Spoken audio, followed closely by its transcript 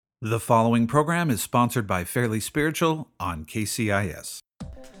The following program is sponsored by Fairly Spiritual on KCIS.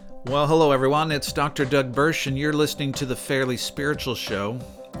 Well, hello everyone. It's Dr. Doug Bursch, and you're listening to the Fairly Spiritual Show.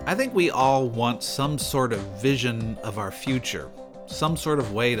 I think we all want some sort of vision of our future, some sort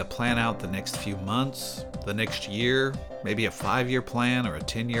of way to plan out the next few months, the next year, maybe a 5-year plan or a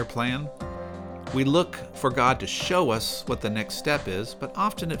 10-year plan. We look for God to show us what the next step is, but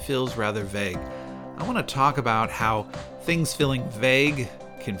often it feels rather vague. I want to talk about how things feeling vague,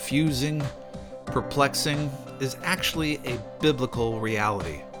 confusing, perplexing is actually a biblical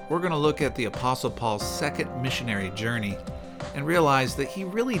reality. We're going to look at the Apostle Paul's second missionary journey and realize that he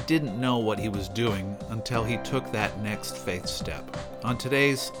really didn't know what he was doing until he took that next faith step. On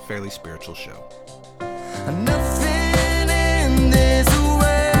today's Fairly Spiritual Show. Nothing in this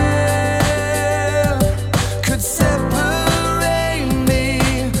world could separate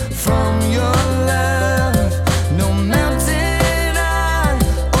me from your love. No mountain high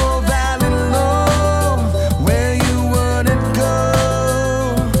or valley low where you wouldn't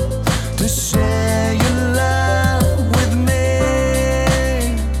go to share your love with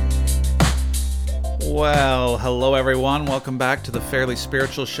me. Well, hello everyone. Welcome back to the Fairly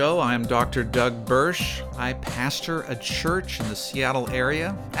Spiritual Show. I'm Dr. Doug Bursch. I pastor a church in the Seattle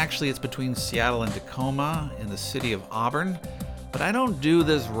area. Actually, it's between Seattle and Tacoma in the city of Auburn. But I don't do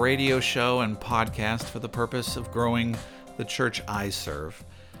this radio show and podcast for the purpose of growing the church I serve.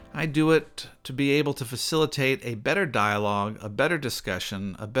 I do it to be able to facilitate a better dialogue, a better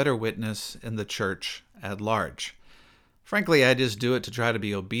discussion, a better witness in the church at large. Frankly, I just do it to try to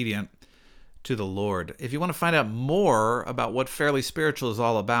be obedient to the Lord. If you want to find out more about what Fairly Spiritual is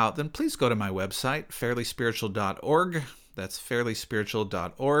all about, then please go to my website, fairlyspiritual.org. That's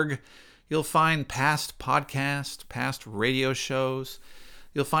fairlyspiritual.org. You'll find past podcasts, past radio shows.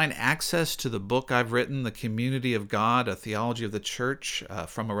 You'll find access to the book I've written, The Community of God, A Theology of the Church,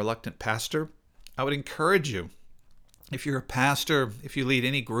 from a Reluctant Pastor. I would encourage you, if you're a pastor, if you lead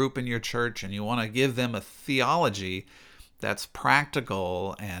any group in your church and you want to give them a theology that's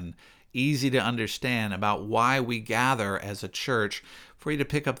practical and easy to understand about why we gather as a church, for you to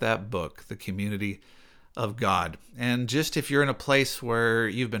pick up that book, The Community of God. And just if you're in a place where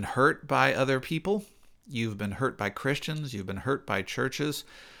you've been hurt by other people, you've been hurt by Christians, you've been hurt by churches,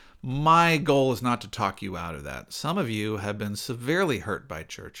 my goal is not to talk you out of that. Some of you have been severely hurt by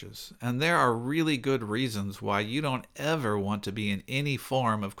churches, and there are really good reasons why you don't ever want to be in any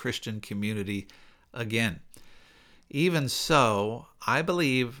form of Christian community again. Even so, I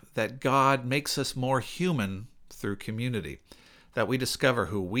believe that God makes us more human through community, that we discover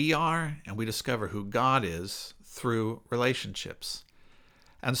who we are and we discover who God is through relationships.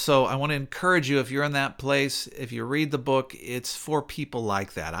 And so I want to encourage you, if you're in that place, if you read the book, it's for people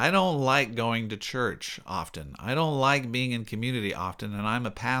like that. I don't like going to church often. I don't like being in community often, and I'm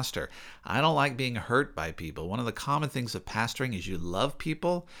a pastor. I don't like being hurt by people. One of the common things of pastoring is you love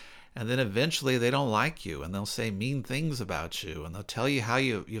people, and then eventually they don't like you, and they'll say mean things about you, and they'll tell you how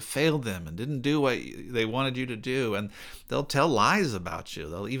you failed them and didn't do what they wanted you to do, and they'll tell lies about you.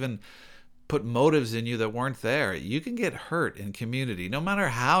 They'll even put motives in you that weren't there. You can get hurt in community, no matter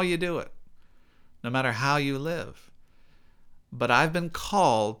how you do it, no matter how you live. But I've been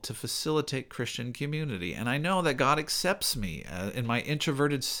called to facilitate Christian community, and I know that God accepts me in my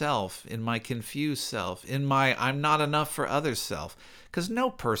introverted self, in my confused self, in my I'm not enough for others self, because no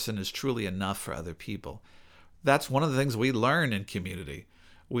person is truly enough for other people. That's one of the things we learn in community.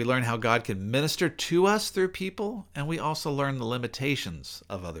 We learn how God can minister to us through people, and we also learn the limitations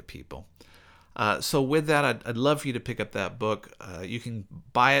of other people. So with that, I'd love for you to pick up that book. You can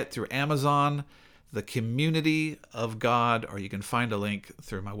buy it through Amazon, The Community of God, or you can find a link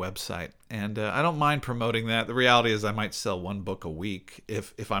through my website. And I don't mind promoting that. The reality is I might sell one book a week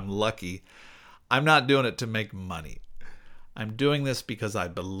if I'm lucky. I'm not doing it to make money. I'm doing this because I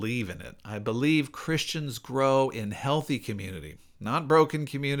believe in it. I believe Christians grow in healthy community, not broken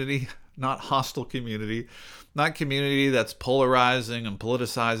community, not hostile community, not community that's polarizing and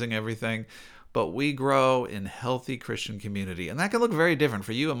politicizing everything, but we grow in healthy Christian community. And that can look very different.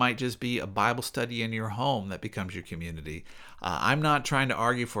 For you, it might just be a Bible study in your home that becomes your community. I'm not trying to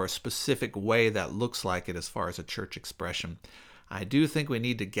argue for a specific way that looks like it as far as a church expression. I do think we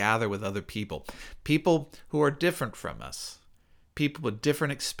need to gather with other people who are different from us, people with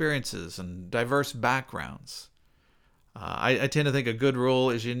different experiences and diverse backgrounds. I tend to think a good rule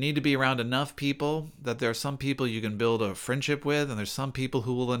is you need to be around enough people that there are some people you can build a friendship with, and there's some people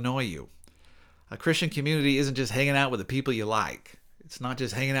who will annoy you. A Christian community isn't just hanging out with the people you like. It's not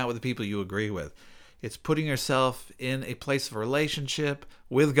just hanging out with the people you agree with. It's putting yourself in a place of relationship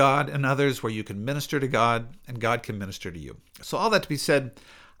with God and others where you can minister to God and God can minister to you. So all that to be said,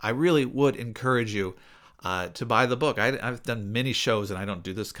 I really would encourage you to buy the book. I've done many shows, and I don't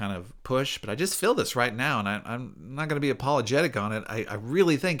do this kind of push, but I just feel this right now, and I'm not going to be apologetic on it. I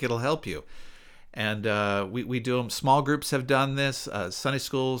really think it'll help you. And we do them. Small groups have done this. Sunday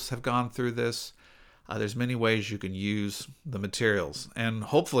schools have gone through this. There's many ways you can use the materials. And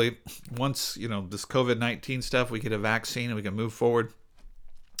hopefully, once this COVID-19 stuff, we get a vaccine and we can move forward,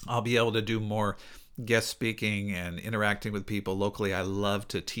 I'll be able to do more guest speaking and interacting with people locally. I love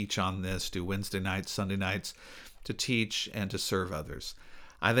to teach on this, do Wednesday nights, Sunday nights, to teach and to serve others.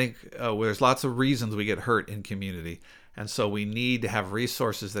 I think there's lots of reasons we get hurt in community, and so we need to have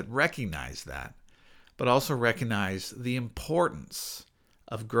resources that recognize that, but also recognize the importance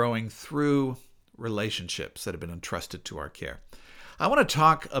of growing through relationships that have been entrusted to our care. I want to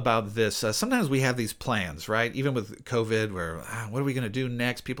talk about this. Sometimes we have these plans, right? Even with COVID, where what are we going to do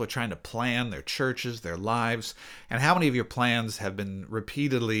next? People are trying to plan their churches, their lives. And how many of your plans have been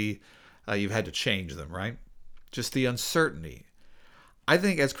repeatedly, you've had to change them, right? Just the uncertainty. I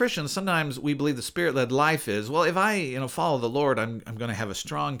think as Christians, sometimes we believe the Spirit-led life is, well, if I follow the Lord, I'm going to have a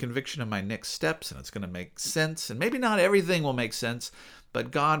strong conviction of my next steps, and it's going to make sense. And maybe not everything will make sense,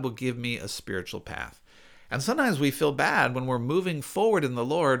 but God will give me a spiritual path. And sometimes we feel bad when we're moving forward in the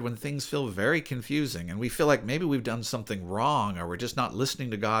Lord when things feel very confusing and we feel like maybe we've done something wrong, or we're just not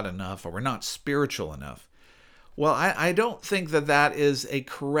listening to God enough, or we're not spiritual enough. Well, I don't think that is a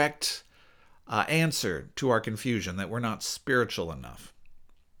correct answer to our confusion, that we're not spiritual enough.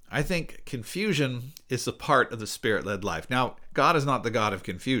 I think confusion is a part of the Spirit-led life. Now, God is not the God of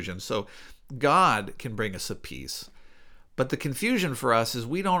confusion, so God can bring us a peace. But the confusion for us is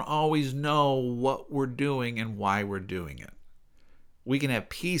we don't always know what we're doing and why we're doing it. We can have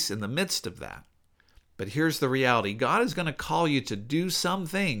peace in the midst of that. But here's the reality. God is going to call you to do some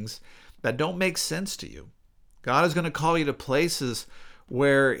things that don't make sense to you. God is going to call you to places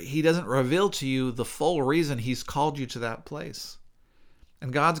where He doesn't reveal to you the full reason He's called you to that place.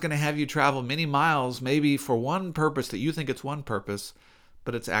 And God's going to have you travel many miles, maybe for one purpose that you think it's one purpose,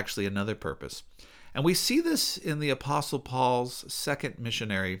 but it's actually another purpose. And we see this in the Apostle Paul's second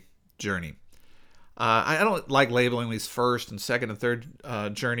missionary journey. I don't like labeling these first and second and third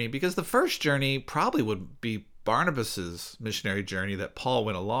journey, because the first journey probably would be Barnabas's missionary journey that Paul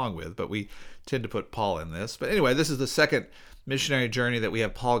went along with, but we tend to put Paul in this. But anyway, this is the second missionary journey that we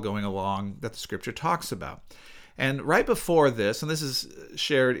have Paul going along that the scripture talks about. And right before this, and this is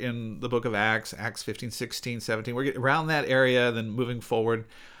shared in the book of Acts 15, 16, 17, we're getting around that area, then moving forward.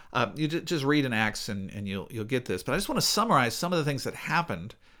 You just read in Acts and you'll get this. But I just want to summarize some of the things that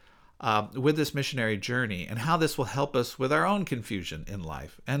happened with this missionary journey and how this will help us with our own confusion in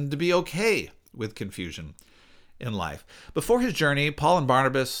life and to be okay with confusion in life. Before his journey, Paul and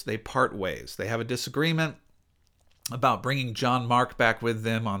Barnabas, they part ways. They have a disagreement about bringing John Mark back with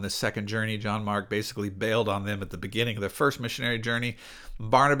them on this second journey. John Mark basically bailed on them at the beginning of their first missionary journey.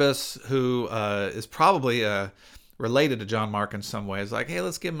 Barnabas, who is probably related to John Mark in some ways, like, hey,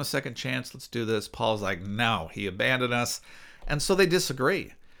 let's give him a second chance, let's do this. Paul's like, no, he abandoned us. And so they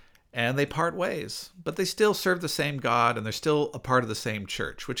disagree and they part ways, but they still serve the same God and they're still a part of the same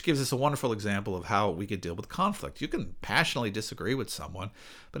church, which gives us a wonderful example of how we could deal with conflict. You can passionately disagree with someone,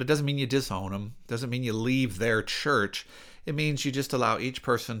 but it doesn't mean you disown them. It doesn't mean you leave their church. It means you just allow each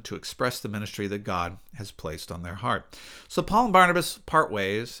person to express the ministry that God has placed on their heart. So Paul and Barnabas part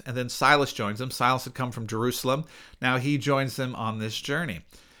ways, and then Silas joins them. Silas had come from Jerusalem. Now he joins them on this journey.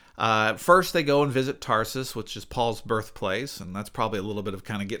 First, they go and visit Tarsus, which is Paul's birthplace, and that's probably a little bit of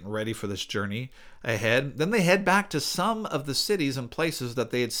kind of getting ready for this journey ahead. Then they head back to some of the cities and places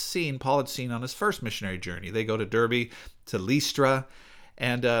that Paul had seen on his first missionary journey. They go to Derbe, to Lystra,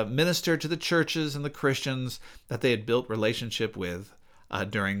 and minister to the churches and the Christians that they had built relationship with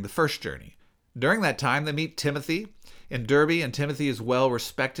during the first journey. During that time, they meet Timothy in Derbe, and Timothy is well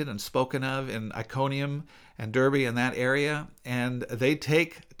respected and spoken of in Iconium and Derbe in that area, and they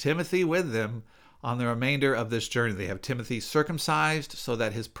take Timothy with them on the remainder of this journey. They have Timothy circumcised so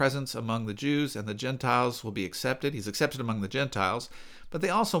that his presence among the Jews and the Gentiles will be accepted. He's accepted among the Gentiles, but they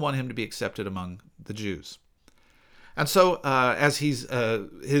also want him to be accepted among the Jews. And so as his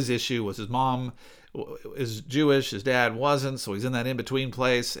issue was his mom is Jewish, his dad wasn't, so he's in that in-between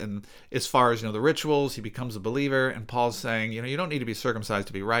place. And as far as, the rituals, he becomes a believer. And Paul's saying, you don't need to be circumcised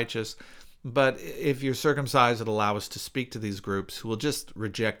to be righteous. But if you're circumcised, it'll allow us to speak to these groups who will just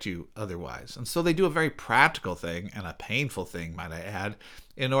reject you otherwise. And so they do a very practical thing, and a painful thing, might I add,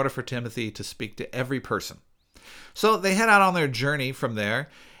 in order for Timothy to speak to every person. So they head out on their journey from there,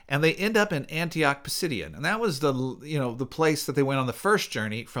 And they end up in Antioch Pisidian. And that was the place that they went on the first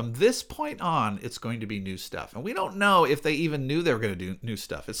journey. From this point on, it's going to be new stuff. And we don't know if they even knew they were going to do new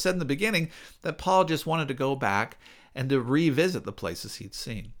stuff. It said in the beginning that Paul just wanted to go back and to revisit the places he'd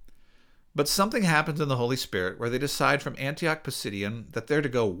seen. But something happens in the Holy Spirit where they decide from Antioch Pisidian that they're to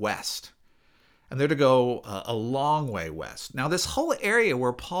go west. And they're to go a long way west. Now, this whole area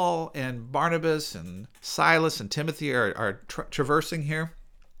where Paul and Barnabas and Silas and Timothy are traversing here,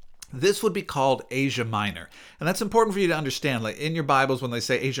 this would be called Asia Minor. And that's important for you to understand. Like in your Bibles, when they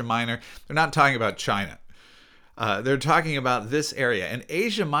say Asia Minor, they're not talking about China. They're talking about this area. And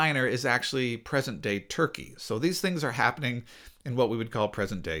Asia Minor is actually present-day Turkey. So these things are happening in what we would call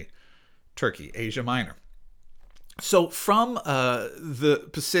present-day Turkey, Asia Minor. So from the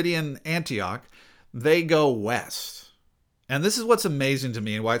Pisidian Antioch, they go west. And this is what's amazing to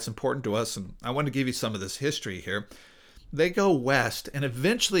me and why it's important to us. And I want to give you some of this history here. They go west and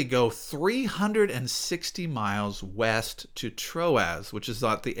eventually go 360 miles west to Troas, which is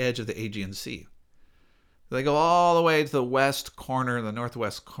at the edge of the Aegean Sea. They go all the way to the west corner, the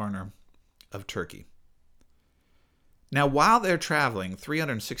northwest corner of Turkey. Now, while they're traveling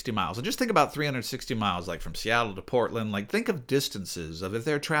 360 miles, and just think about 360 miles, like from Seattle to Portland, like think of distances of if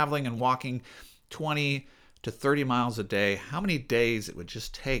they're traveling and walking 20 to 30 miles a day, how many days it would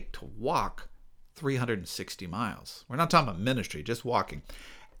just take to walk 360 miles. We're not talking about ministry, just walking.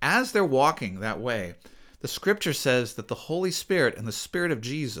 As they're walking that way, the scripture says that the Holy Spirit and the Spirit of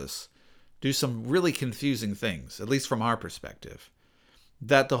Jesus do some really confusing things, at least from our perspective.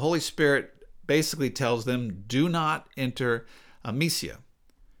 That the Holy Spirit basically tells them, do not enter Mysia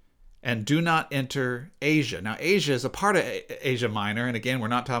and do not enter Asia. Now, Asia is a part of Asia Minor, and again, we're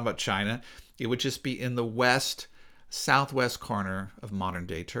not talking about China. It would just be in the southwest corner of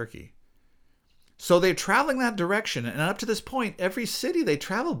modern-day Turkey. So they're traveling that direction, and up to this point, every city they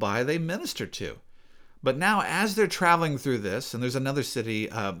travel by, they minister to. But now, as they're traveling through this, and there's another city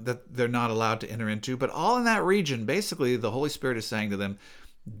that they're not allowed to enter into, but all in that region, basically, the Holy Spirit is saying to them,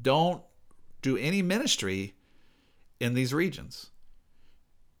 don't do any ministry in these regions.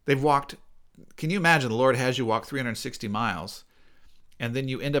 They've walked, can you imagine the Lord has you walk 360 miles, and then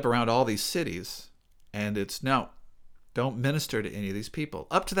you end up around all these cities, and it's, no, don't minister to any of these people.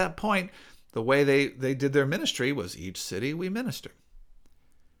 Up to that point, the way they did their ministry was each city we minister.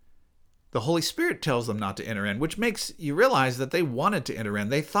 The Holy Spirit tells them not to enter in, which makes you realize that they wanted to enter in.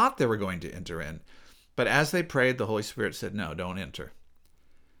 They thought they were going to enter in. But as they prayed, the Holy Spirit said, no, don't enter.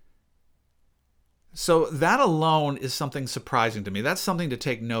 So that alone is something surprising to me. That's something to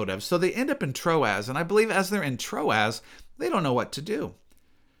take note of. So they end up in Troas, and I believe as they're in Troas, they don't know what to do.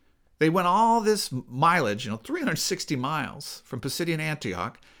 They went all this mileage, 360 miles from Pisidian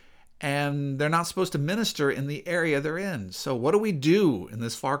Antioch, and they're not supposed to minister in the area they're in. So what do we do in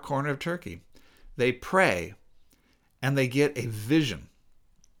this far corner of Turkey? They pray, and they get a vision.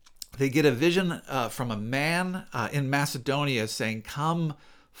 They get a vision from a man in Macedonia saying, come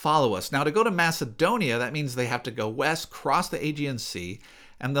follow us. Now, to go to Macedonia, that means they have to go west, cross the Aegean Sea,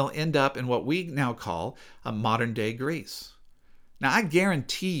 and they'll end up in what we now call a modern-day Greece. Now, I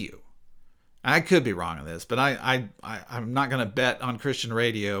guarantee you, I could be wrong on this, but I'm not going to bet on Christian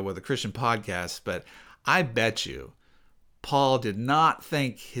radio with a Christian podcast, but I bet you Paul did not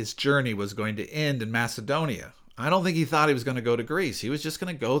think his journey was going to end in Macedonia. I don't think he thought he was going to go to Greece. He was just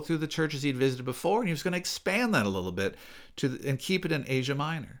going to go through the churches he'd visited before, and he was going to expand that a little bit and keep it in Asia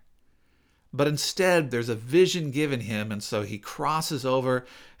Minor. But instead, there's a vision given him, and so he crosses over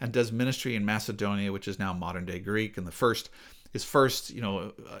and does ministry in Macedonia, which is now modern-day Greek, and his first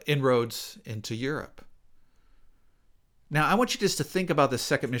inroads into Europe. Now, I want you just to think about this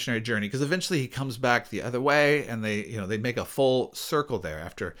second missionary journey, because eventually he comes back the other way, and they make a full circle there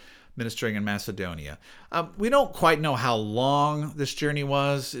after ministering in Macedonia. We don't quite know how long this journey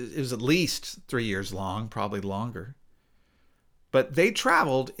was. It was at least 3 years long, probably longer. But they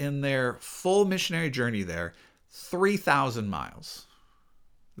traveled in their full missionary journey there 3,000 miles.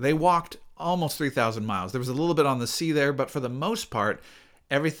 They walked almost 3,000 miles. There was a little bit on the sea there, but for the most part,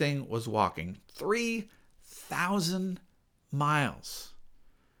 everything was walking. 3,000 miles.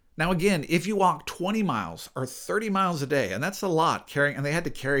 Now, again, if you walk 20 miles or 30 miles a day, and that's a lot, and they had to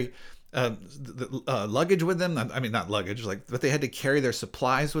carry luggage with them. I mean, not luggage, but they had to carry their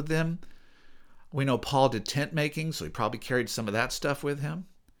supplies with them. We know Paul did tent making, so he probably carried some of that stuff with him.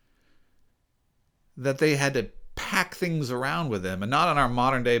 That they had to pack things around with them, and not on our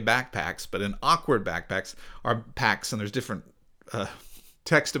modern day backpacks, but in awkward backpacks or packs, and there's different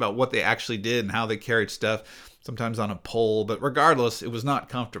text about what they actually did and how they carried stuff, sometimes on a pole, but regardless, it was not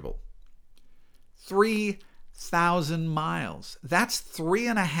comfortable. 3,000 miles. That's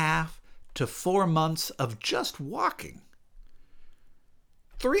 3.5 to 4 months of just walking.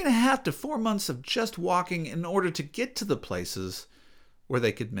 3.5 to 4 months of just walking in order to get to the places where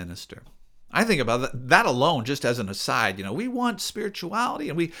they could minister. I think about that alone, just as an aside. We want spirituality,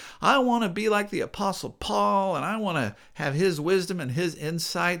 and I want to be like the Apostle Paul, and I want to have his wisdom and his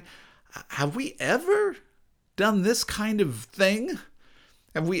insight. Have we ever done this kind of thing?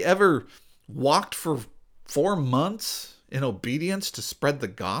 Have we ever walked for 4 months in obedience to spread the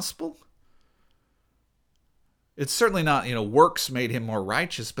gospel? It's certainly not, works made him more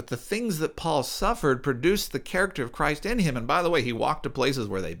righteous, but the things that Paul suffered produced the character of Christ in him. And by the way, he walked to places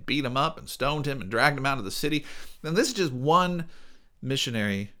where they beat him up and stoned him and dragged him out of the city. And this is just one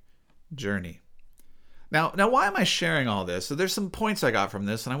missionary journey. Now, why am I sharing all this? So there's some points I got from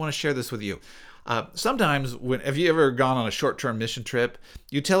this, and I want to share this with you. Sometimes, have you ever gone on a short-term mission trip?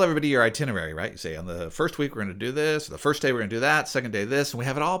 You tell everybody your itinerary, right? You say, on the first week, we're going to do this. The first day, we're going to do that. Second day, this. And we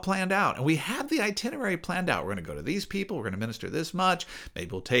have it all planned out. And we have the itinerary planned out. We're going to go to these people. We're going to minister this much.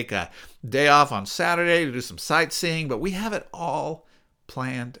 Maybe we'll take a day off on Saturday to do some sightseeing. But we have it all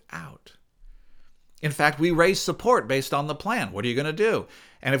planned out. In fact, we raise support based on the plan. What are you going to do?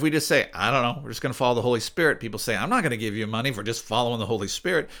 And if we just say, I don't know, we're just going to follow the Holy Spirit, people say, I'm not going to give you money for just following the Holy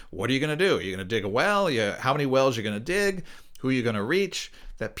Spirit. What are you going to do? Are you going to dig a well? How many wells are you going to dig? Who are you going to reach?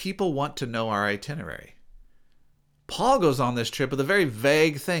 That people want to know our itinerary. Paul goes on this trip with a very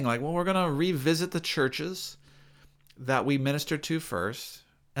vague thing, like, well, we're going to revisit the churches that we ministered to first.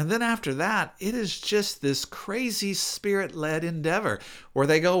 And then after that, it is just this crazy Spirit-led endeavor where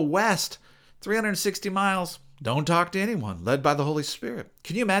they go west 360 miles, don't talk to anyone, led by the Holy Spirit.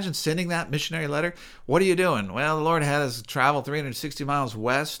 Can you imagine sending that missionary letter? What are you doing? Well, the Lord had us travel 360 miles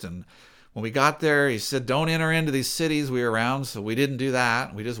west, and when we got there, he said, don't enter into these cities we were around, so we didn't do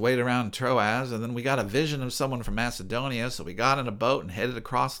that. We just waited around in Troas, and then we got a vision of someone from Macedonia, so we got in a boat and headed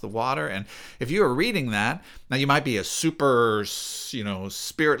across the water. And if you were reading that, now you might be a super,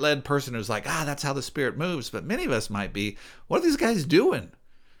 Spirit-led person who's like, that's how the Spirit moves, but many of us might be, what are these guys doing?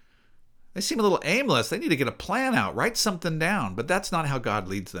 They seem a little aimless. They need to get a plan out, write something down. But that's not how God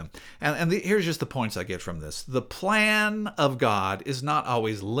leads them. Here's just the points I get from this. The plan of God is not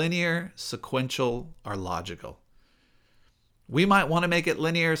always linear, sequential, or logical. We might want to make it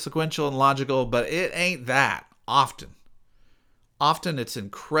linear, sequential, and logical, but it ain't that often. Often it's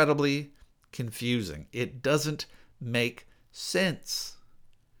incredibly confusing. It doesn't make sense.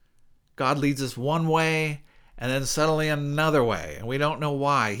 God leads us one way, and then suddenly another way, and we don't know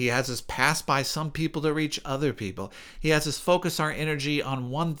why. He has us pass by some people to reach other people. He has us focus our energy on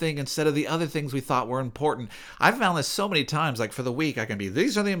one thing instead of the other things we thought were important. I've found this so many times, like for the week, I can be,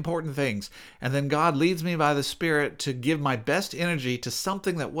 these are the important things, and then God leads me by the Spirit to give my best energy to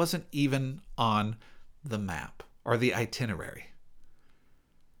something that wasn't even on the map or the itinerary.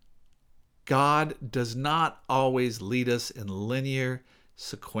 God does not always lead us in linear,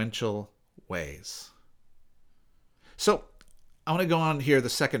 sequential ways. So I want to go on here, the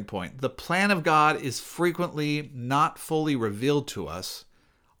second point. The plan of God is frequently not fully revealed to us,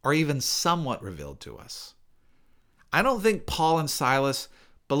 or even somewhat revealed to us. I don't think Paul and Silas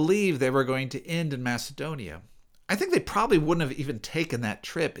believed they were going to end in Macedonia. I think they probably wouldn't have even taken that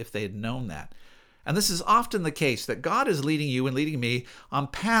trip if they had known that. And this is often the case, that God is leading you and leading me on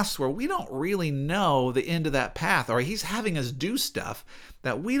paths where we don't really know the end of that path, or he's having us do stuff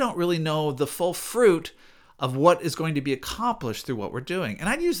that we don't really know the full fruit of what is going to be accomplished through what we're doing. And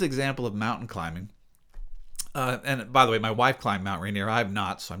I'd use the example of mountain climbing. And by the way, my wife climbed Mount Rainier. I have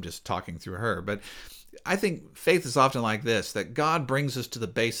not, so I'm just talking through her. But I think faith is often like this, that God brings us to the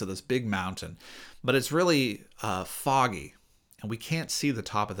base of this big mountain, but it's really foggy, and we can't see the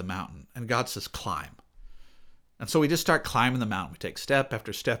top of the mountain. And God says, climb. And so we just start climbing the mountain. We take step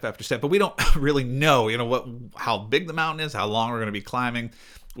after step after step, but we don't really know, how big the mountain is, how long we're going to be climbing.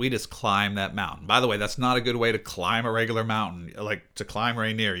 We just climb that mountain. By the way, that's not a good way to climb a regular mountain, like to climb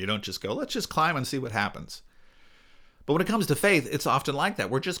Rainier. You don't just go, let's just climb and see what happens. But when it comes to faith, it's often like that.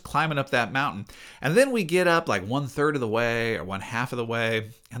 We're just climbing up that mountain. And then we get up like 1/3 of the way or 1/2 of the way,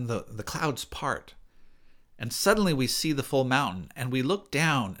 and the clouds part. And suddenly we see the full mountain, and we look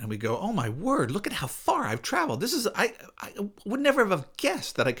down and we go, oh my word, look at how far I've traveled. I would never have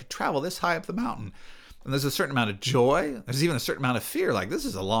guessed that I could travel this high up the mountain. And there's a certain amount of joy. There's even a certain amount of fear, like this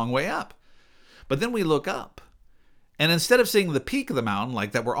is a long way up. But then we look up, and instead of seeing the peak of the mountain,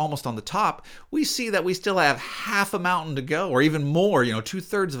 like that we're almost on the top, we see that we still have half a mountain to go, or even more,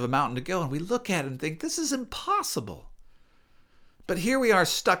 2/3 of a mountain to go. And we look at it and think, this is impossible. But here we are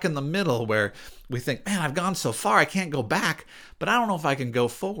stuck in the middle where we think, man, I've gone so far, I can't go back, but I don't know if I can go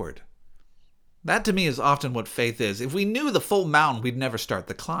forward. That to me is often what faith is. If we knew the full mountain, we'd never start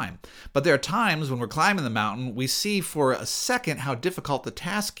the climb. But there are times when we're climbing the mountain, we see for a second how difficult the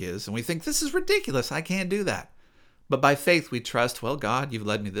task is, and we think, this is ridiculous, I can't do that. But by faith we trust, well, God, you've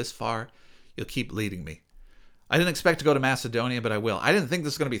led me this far, you'll keep leading me. I didn't expect to go to Macedonia, but I will. I didn't think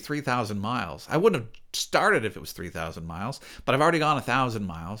this was going to be 3,000 miles. I wouldn't have started if it was 3,000 miles, but I've already gone 1,000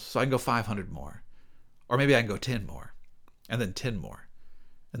 miles, so I can go 500 more. Or maybe I can go 10 more, and then 10 more,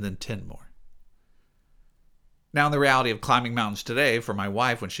 and then 10 more. Now, in the reality of climbing mountains today, for my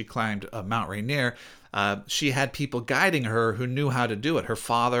wife, when she climbed Mount Rainier, she had people guiding her who knew how to do it. Her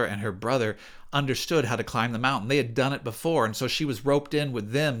father and her brother understood how to climb the mountain. They had done it before, and so she was roped in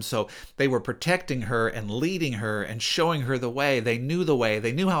with them. So they were protecting her and leading her and showing her the way. They knew the way.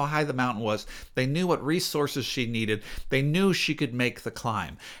 They knew how high the mountain was. They knew what resources she needed. They knew she could make the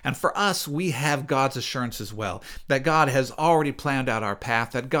climb. And for us, we have God's assurance as well, that God has already planned out our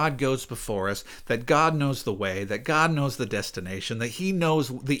path, that God goes before us, that God knows the way, that God knows the destination, that He knows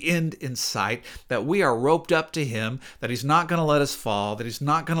the end in sight, that we are roped up to Him, that He's not going to let us fall, that He's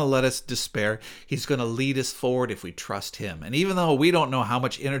not going to let us despair. He's going to lead us forward if we trust Him. And even though we don't know how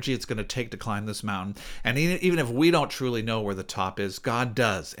much energy it's going to take to climb this mountain, and even if we don't truly know where the top is, God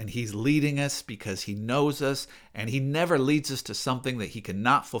does. And He's leading us because He knows us, and He never leads us to something that He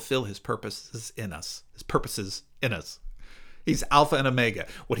cannot fulfill His purposes in us. He's Alpha and Omega.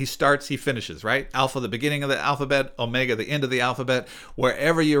 What He starts, He finishes, right? Alpha, the beginning of the alphabet. Omega, the end of the alphabet.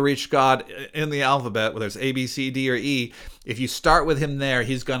 Wherever you reach God in the alphabet, whether it's A, B, C, D, or E, if you start with Him there,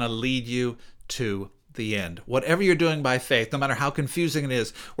 He's going to lead you to the end. Whatever you're doing by faith, no matter how confusing it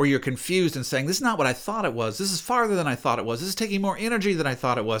is, or you're confused and saying, this is not what I thought it was. This is farther than I thought it was. This is taking more energy than I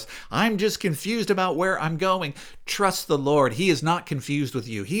thought it was. I'm just confused about where I'm going. Trust the Lord. He is not confused with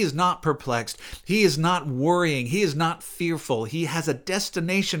you. He is not perplexed. He is not worrying. He is not fearful. He has a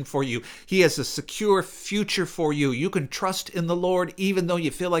destination for you. He has a secure future for you. You can trust in the Lord even though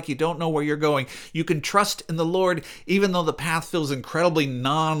you feel like you don't know where you're going. You can trust in the Lord even though the path feels incredibly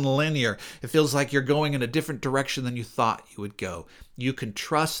non-linear. It feels like you're going in a different direction than you thought you would go. You can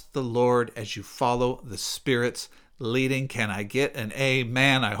trust the Lord as you follow the Spirit's leading. Can I get an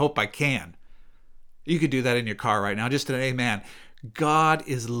amen? I hope I can. You could do that in your car right now, just an amen. God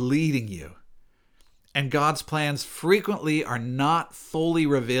is leading you. And God's plans frequently are not fully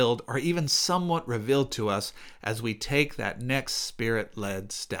revealed or even somewhat revealed to us as we take that next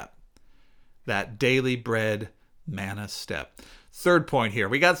Spirit-led step, that daily bread manna step. Third point here.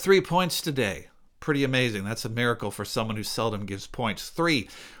 We got 3 points today. Pretty amazing. That's a miracle for someone who seldom gives points. 3,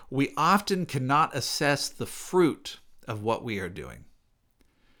 we often cannot assess the fruit of what we are doing.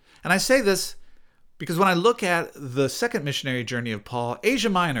 And I say this because when I look at the second missionary journey of Paul, Asia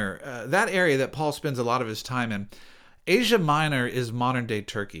Minor, that area that Paul spends a lot of his time in, Asia Minor is modern-day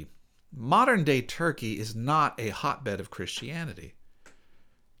Turkey. Modern-day Turkey is not a hotbed of Christianity.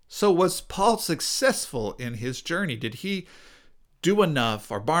 So was Paul successful in his journey? Did he do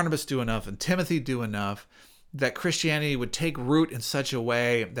enough, or Barnabas do enough, and Timothy do enough that Christianity would take root in such a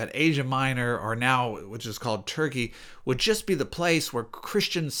way that Asia Minor, or now which is called Turkey, would just be the place where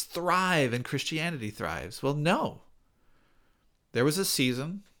Christians thrive and Christianity thrives? Well, no. There was a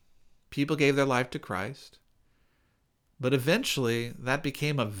season, people gave their life to Christ, but eventually that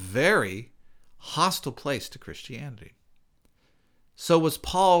became a very hostile place to Christianity. So was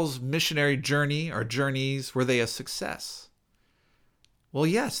Paul's missionary journey or journeys, were they a success? Well,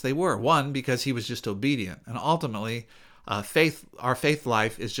 yes, they were. One, because he was just obedient. And ultimately, our faith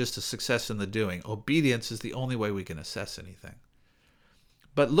life is just a success in the doing. Obedience is the only way we can assess anything.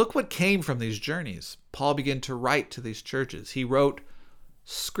 But look what came from these journeys. Paul began to write to these churches. He wrote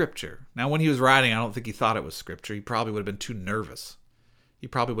Scripture. Now, when he was writing, I don't think he thought it was Scripture. He probably would have been too nervous. He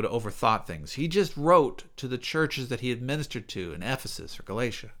probably would have overthought things. He just wrote to the churches that he had ministered to in Ephesus or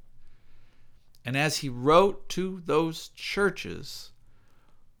Galatia. And as he wrote to those churches,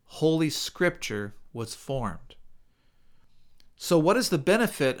 Holy Scripture was formed. So what is the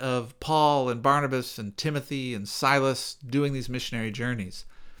benefit of Paul and Barnabas and Timothy and Silas doing these missionary journeys?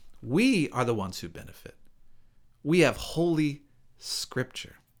 We are the ones who benefit. We have Holy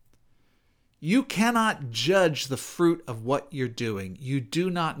Scripture. You cannot judge the fruit of what you're doing. You do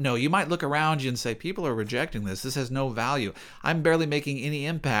not know. You might look around you and say, people are rejecting this. This has no value. I'm barely making any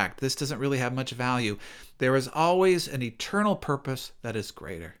impact. This doesn't really have much value. There is always an eternal purpose that is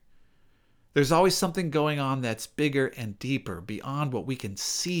greater. There's always something going on that's bigger and deeper beyond what we can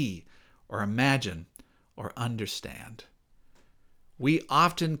see or imagine or understand. We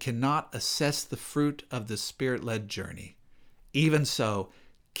often cannot assess the fruit of the Spirit-led journey. Even so,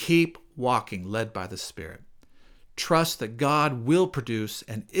 keep walking led by the Spirit. Trust that God will produce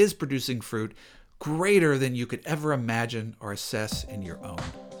and is producing fruit greater than you could ever imagine or assess in your own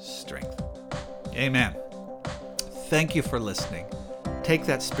strength. Amen. Thank you for listening. Take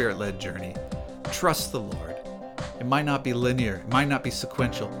that Spirit-led journey. Trust the Lord. It might not be linear. It might not be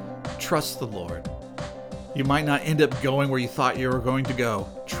sequential. Trust the Lord. You might not end up going where you thought you were going to go.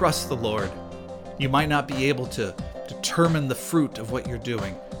 Trust the Lord. You might not be able to determine the fruit of what you're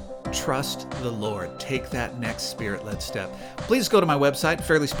doing. Trust the Lord. Take that next Spirit-led step. Please go to my website,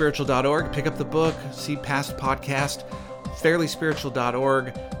 fairlyspiritual.org. Pick up the book, see past podcast,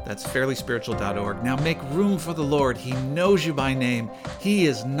 fairlyspiritual.org. That's fairlyspiritual.org. Now make room for the Lord. He knows you by name. He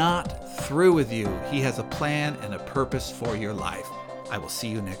is not through with you. He has a plan and a purpose for your life. I will see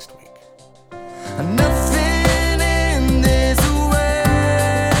you next week. Nothing in this world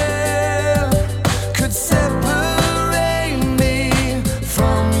could separate me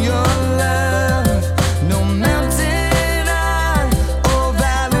from your love. No mountain high or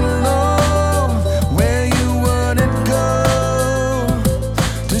valley low where you wouldn't go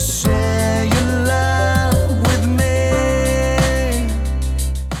to share your love with me.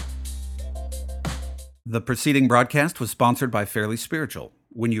 The preceding broadcast was sponsored by Fairly Spiritual.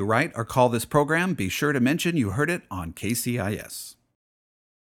 When you write or call this program, be sure to mention you heard it on KCIS.